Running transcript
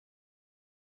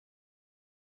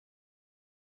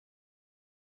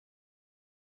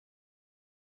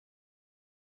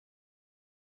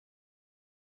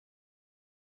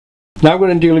Now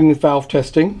we're dealing with valve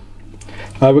testing.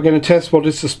 We're going to test what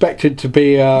is suspected to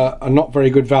be a not very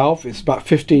good valve. It's about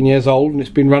 15 years old and it's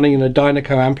been running in a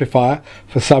Dynaco amplifier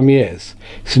for some years.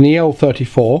 It's an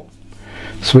EL34.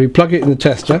 So we plug it in the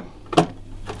tester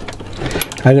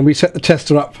and then we set the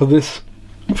tester up for this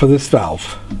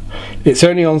valve. It's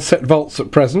only on set volts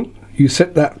at present. You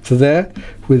set that to there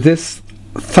with this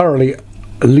thoroughly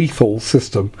lethal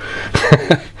system.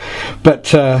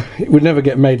 But it would never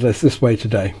get made this way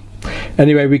today.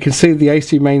 Anyway, we can see the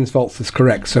AC mains volts is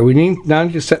correct, so we now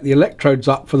need to set the electrodes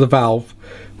up for the valve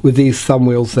with these thumb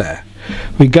wheels there.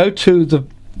 We go to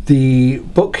the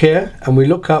book here and we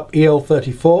look up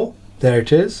EL34, there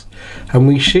it is, and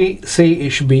we see it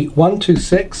should be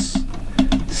 126,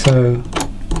 so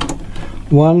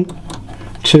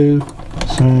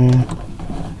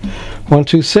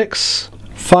 126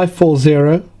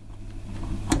 540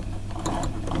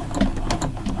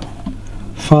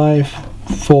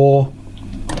 540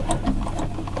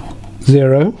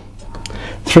 310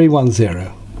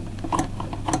 310.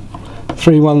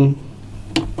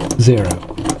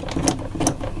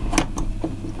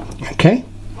 Okay,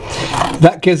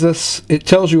 that gives us, it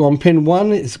tells you on pin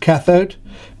 1 is cathode,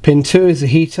 pin 2 is the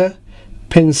heater,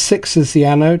 pin 6 is the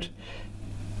anode,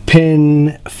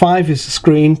 pin 5 is the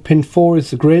screen, pin 4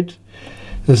 is the grid.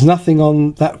 There's nothing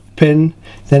on that pin.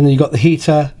 Then you've got the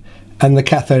heater and the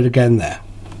cathode again there.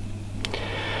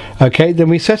 Okay, then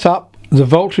we set up the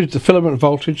voltage, the filament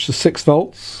voltage to 6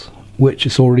 volts, which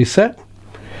is already set.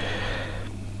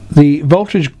 The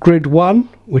voltage grid 1,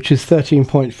 which is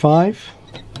 13.5.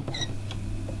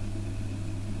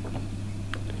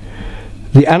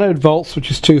 The anode volts, which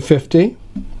is 250.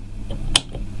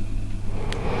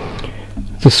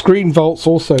 The screen volts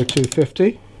also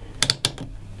 250.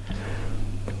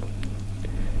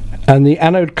 And the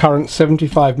anode current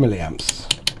 75 milliamps.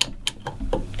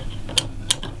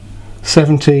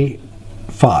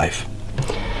 75.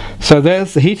 So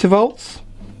there's the heater volts,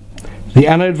 the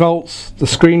anode volts, the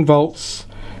screen volts,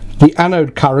 the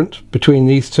anode current between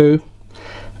these two,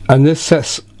 and this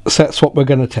sets what we're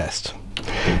going to test.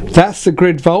 That's the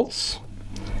grid volts,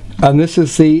 and this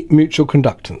is the mutual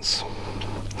conductance,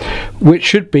 which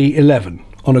should be 11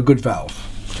 on a good valve.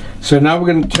 So now we're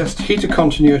going to test heater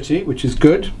continuity, which is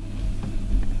good.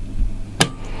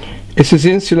 This is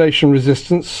insulation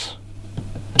resistance,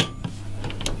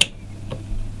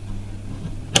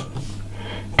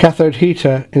 cathode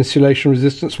heater insulation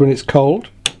resistance when it's cold,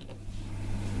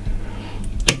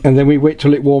 and then we wait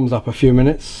till it warms up a few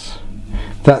minutes.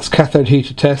 That's cathode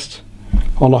heater test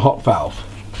on a hot valve.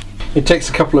 It takes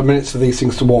a couple of minutes for these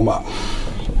things to warm up.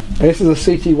 This is a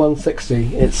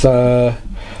CT160. It's an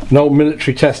old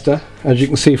military tester, as you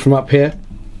can see from up here.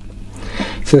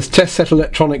 It says test set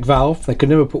electronic valve. They could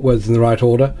never put words in the right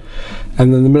order,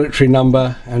 and then the military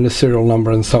number and the serial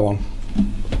number and so on.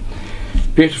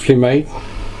 Beautifully made,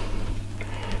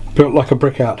 built like a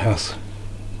brick outhouse.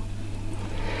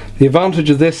 The advantage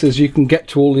of this is you can get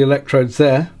to all the electrodes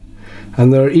there,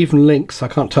 and there are even links, I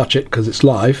can't touch it because it's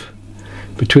live,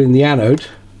 between the anode.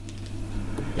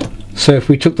 So if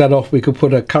we took that off, we could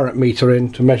put a current meter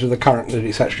in to measure the current that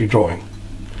it's actually drawing.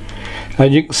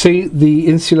 And you can see the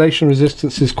insulation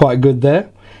resistance is quite good there,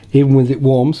 even with it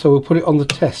warm. So we'll put it on the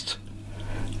test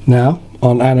now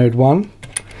on anode 1.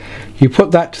 You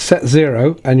put that to set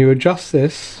 0 and you adjust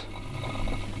this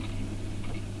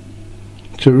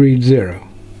to read 0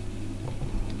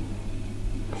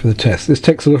 for the test. This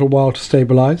takes a little while to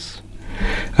stabilize,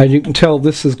 and you can tell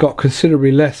this has got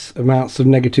considerably less amounts of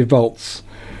negative volts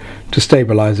to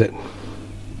stabilize it.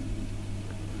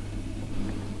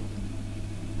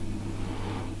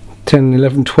 10,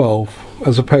 11, 12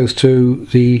 as opposed to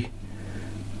the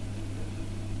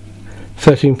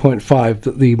 13.5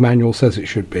 that the manual says it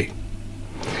should be.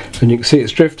 And you can see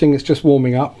it's drifting, it's just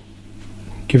warming up.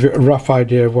 Give it a rough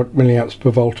idea of what milliamps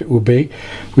per volt it will be.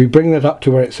 We bring that up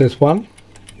to where it says 1,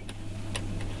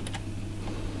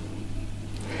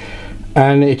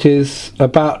 and it is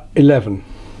about 11,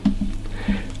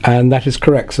 and that is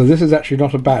correct. So this is actually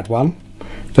not a bad one,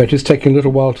 though it is taking a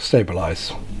little while to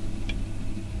stabilize.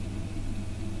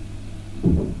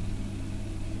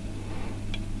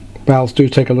 Valves do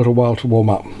take a little while to warm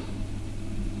up.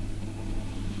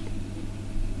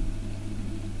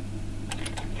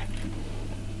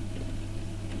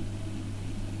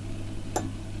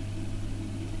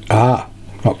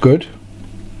 Not good.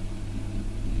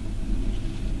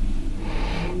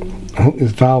 I think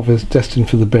this valve is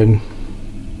destined for the bin.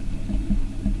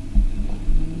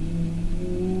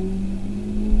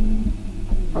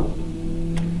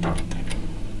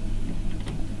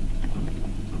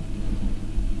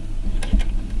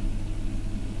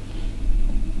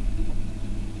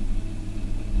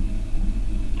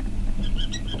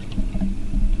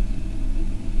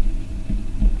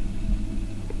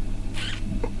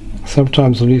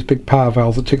 Sometimes on these big power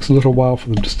valves it takes a little while for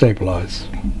them to stabilise.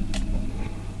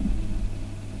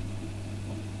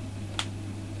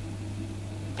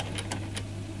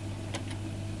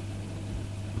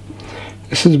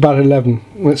 This is about 11.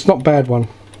 Well, it's not a bad one.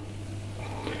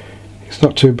 It's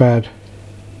not too bad.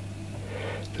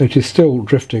 It is still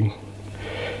drifting.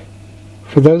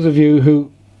 For those of you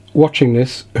who watching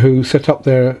this who set up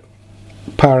their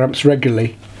power amps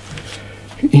regularly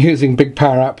using big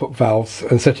power output valves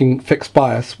and setting fixed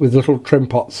bias with little trim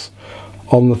pots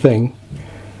on the thing,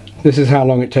 this is how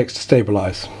long it takes to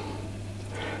stabilise.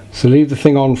 So leave the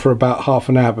thing on for about half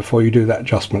an hour before you do that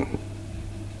adjustment.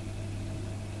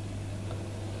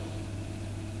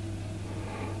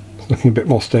 It's looking a bit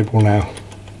more stable now.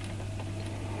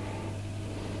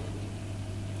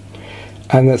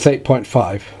 And that's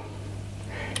 8.5.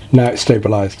 Now it's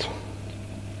stabilised.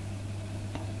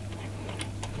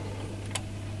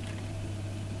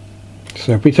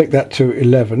 So if we take that to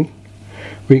 11,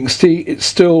 we can see it's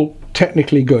still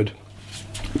technically good,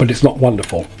 but it's not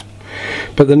wonderful.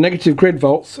 But the negative grid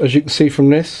volts, as you can see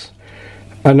from this,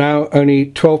 are now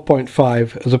only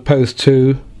 12.5 as opposed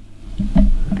to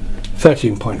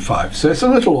 13.5. So it's a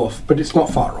little off, but it's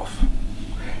not far off.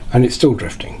 And it's still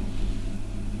drifting.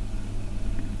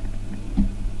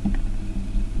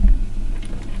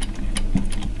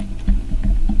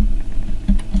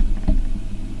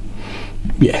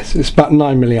 Yes, it's about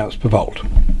 9 milliamps per volt.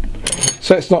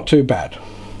 So it's not too bad.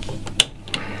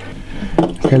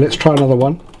 Okay, let's try another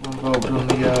one. 1 volt on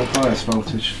the bias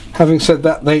voltage. Having said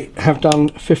that, they have done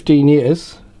 15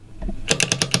 years.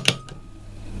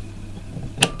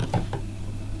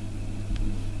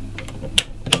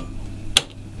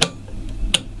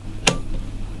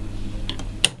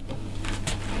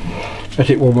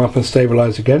 Let it warm up and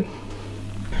stabilise again.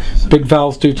 Big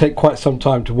valves do take quite some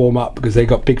time to warm up because they've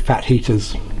got big fat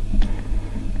heaters.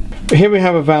 But here we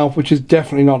have a valve which is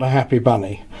definitely not a happy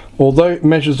bunny, although it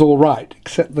measures all right,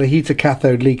 except the heater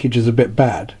cathode leakage is a bit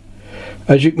bad.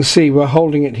 As you can see, we're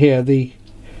holding it here.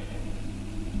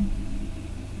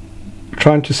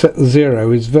 Trying to set the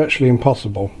zero is virtually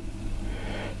impossible.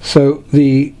 So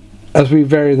as we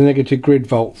vary the negative grid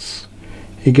volts,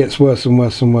 it gets worse and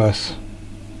worse and worse.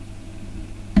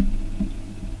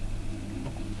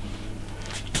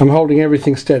 I'm holding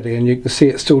everything steady and you can see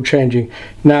it's still changing.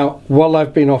 Now, while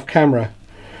I've been off camera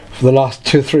for the last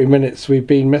 2 or 3 minutes, we've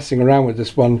been messing around with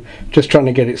this one, just trying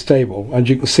to get it stable, and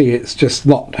you can see it's just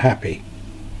not happy.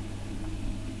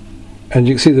 And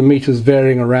you can see the meters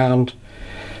varying around.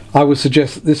 I would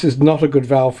suggest that this is not a good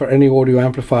valve for any audio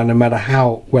amplifier, no matter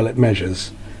how well it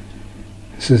measures.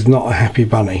 This is not a happy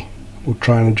bunny. We'll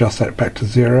try and adjust that back to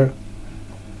 0.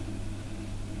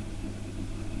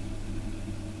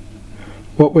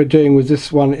 What we're doing with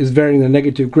this one is varying the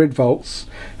negative grid volts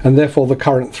and therefore the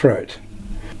current through it.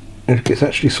 And it's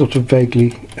actually sort of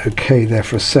vaguely okay there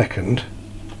for a second,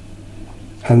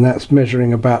 and that's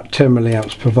measuring about 10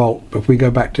 milliamps per volt. But if we go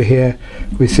back to here,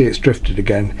 we see it's drifted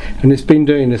again, and it's been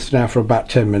doing this now for about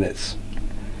 10 minutes.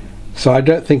 So I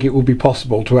don't think it will be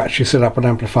possible to actually set up an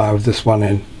amplifier with this one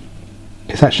in.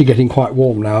 It's actually getting quite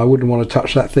warm now. I wouldn't want to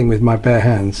touch that thing with my bare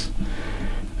hands.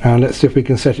 Let's see if we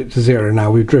can set it to 0 now.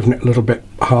 We've driven it a little bit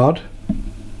hard.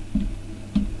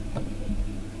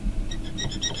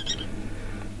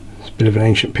 It's a bit of an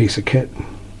ancient piece of kit.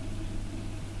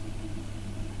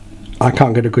 I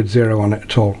can't get a good 0 on it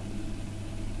at all.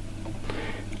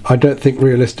 I don't think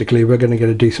realistically we're going to get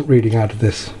a decent reading out of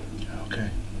this. Okay.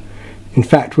 In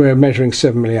fact, we're measuring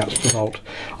 7 milliamps per volt.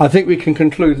 I think we can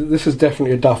conclude that this is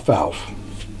definitely a duff valve.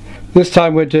 This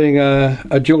time we're doing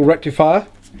a dual rectifier.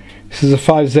 This is a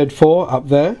 5Z4 up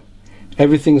there.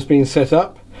 Everything's been set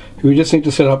up. We just need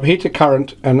to set up heater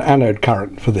current and anode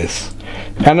current for this.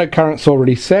 Anode current's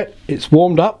already set. It's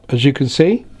warmed up, as you can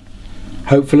see.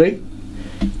 Hopefully.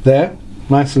 There,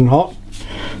 nice and hot.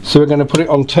 So we're going to put it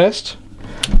on test.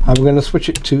 And we're going to switch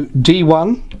it to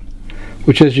D1,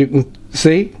 which, as you can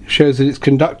see, shows that it's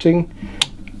conducting,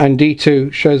 and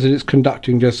D2 shows that it's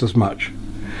conducting just as much.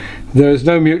 There is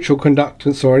no mutual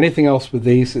conductance or anything else with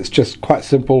these. It's just quite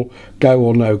simple, go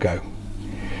or no go.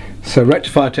 So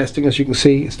rectifier testing, as you can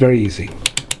see, is very easy.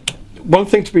 One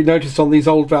thing to be noticed on these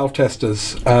old valve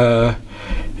testers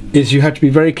is you have to be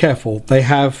very careful. They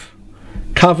have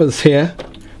covers here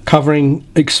covering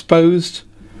exposed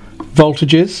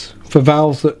voltages for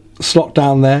valves that slot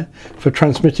down there, for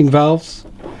transmitting valves,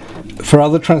 for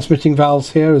other transmitting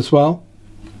valves here as well,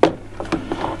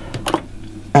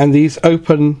 and these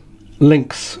open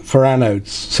links for anodes,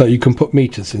 so you can put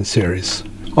meters in series.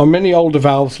 On many older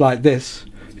valves like this,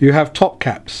 you have top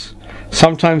caps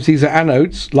Sometimes these are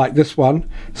anodes, like this one,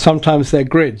 sometimes they're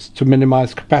grids to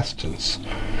minimize capacitance.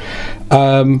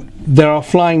 There are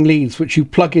flying leads which you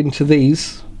plug into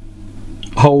these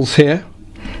holes here,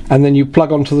 and then you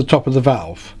plug onto the top of the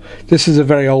valve. This is a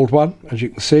very old one, as you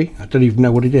can see. I don't even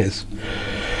know what it is.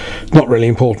 Not really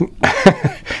important.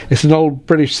 It's an old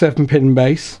British 7-pin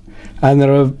base, and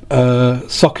there are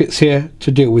sockets here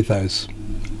to deal with those.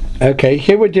 Okay,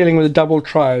 here we're dealing with a double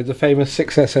triode, the famous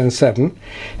 6SN7.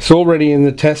 It's already in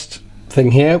the test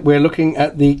thing here. We're looking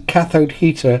at the cathode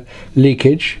heater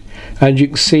leakage, and you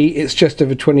can see it's just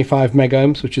over 25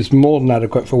 megohms, which is more than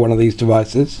adequate for one of these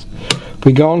devices.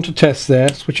 We go on to test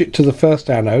there, switch it to the first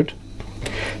anode,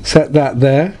 set that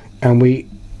there, and we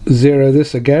zero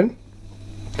this again.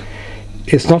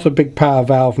 It's not a big power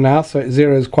valve now, so it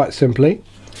zeroes quite simply.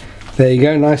 There you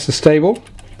go, nice and stable.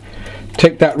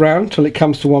 Take that round till it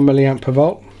comes to 1 milliamp per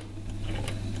volt,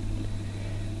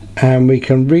 and we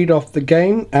can read off the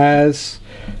gain as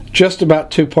just about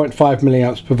 2.5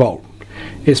 milliamps per volt.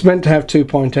 It's meant to have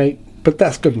 2.8, but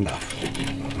that's good enough.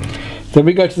 Then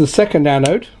we go to the second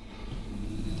anode.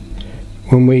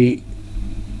 When we,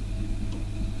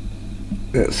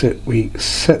 that's it, we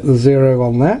set the 0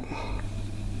 on that,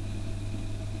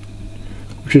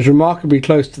 which is remarkably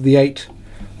close to the 8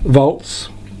 volts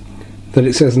that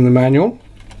it says in the manual,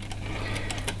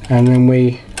 and then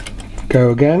we go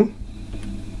again,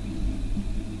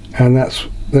 and that's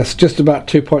just about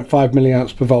 2.5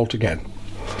 milliamps per volt again.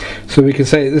 So we can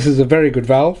say this is a very good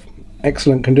valve,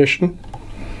 excellent condition.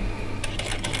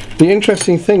 The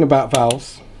interesting thing about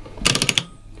valves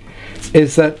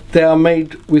is that they are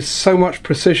made with so much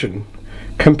precision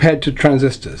compared to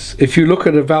transistors. If you look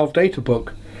at a valve data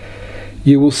book,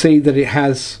 you will see that it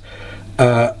has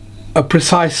a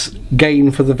precise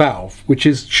gain for the valve, which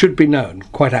should be known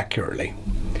quite accurately.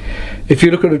 If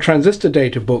you look at a transistor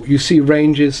data book, you see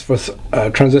ranges for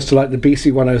a transistor like the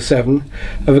BC107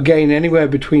 of a gain anywhere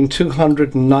between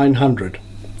 200 and 900.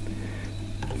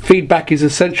 Feedback is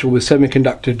essential with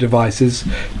semiconductor devices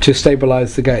to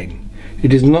stabilize the gain.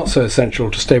 It is not so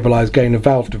essential to stabilize gain of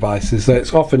valve devices, though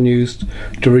it's often used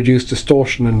to reduce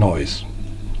distortion and noise.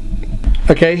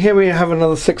 Okay, here we have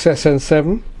another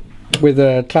 6SN7 with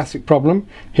a classic problem.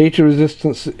 Heater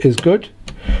resistance is good.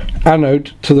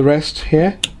 Anode to the rest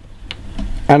here.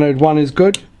 Anode 1 is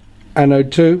good.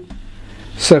 Anode 2,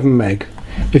 7 meg.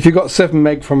 If you got 7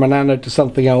 meg from an anode to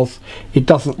something else, it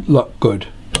doesn't look good.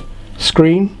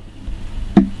 Screen.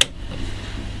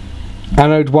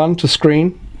 Anode 1 to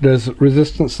screen. There's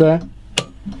resistance there.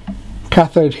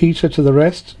 Cathode heater to the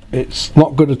rest. It's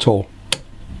not good at all.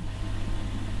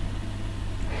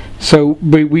 So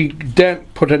we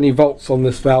daren't put any volts on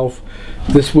this valve.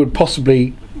 This would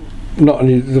possibly, not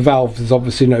only the valve is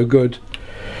obviously no good.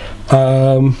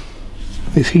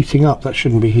 It's heating up, that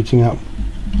shouldn't be heating up.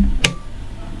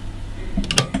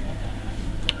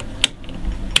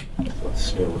 That's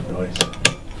still noise.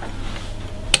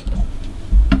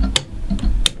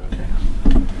 Okay.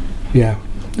 Yeah,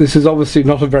 this is obviously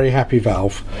not a very happy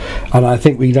valve, and I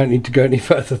think we don't need to go any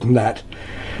further than that.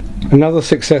 Another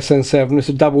 6SN7 is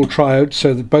a double triode,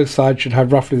 so that both sides should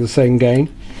have roughly the same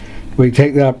gain. We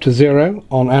take that up to 0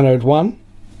 on anode 1,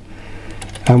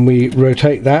 and we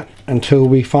rotate that until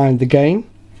we find the gain,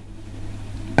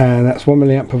 and that's 1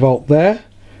 milliamp per volt there,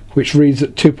 which reads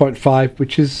at 2.5,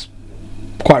 which is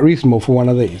quite reasonable for one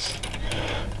of these.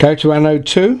 Go to anode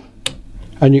 2,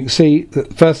 and you can see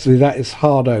that firstly that is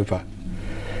hard over.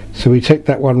 So we take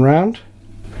that one round,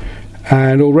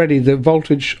 and already the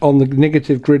voltage on the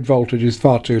negative grid voltage is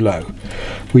far too low.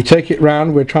 We take it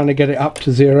round, we're trying to get it up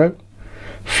to 0,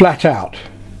 flat out.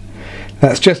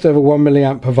 That's just over 1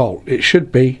 milliamp per volt. It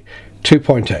should be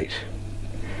 2.8.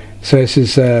 So this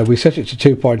is, we set it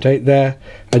to 2.8 there,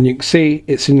 and you can see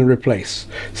it's in the replace.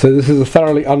 So this is a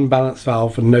thoroughly unbalanced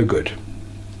valve and no good.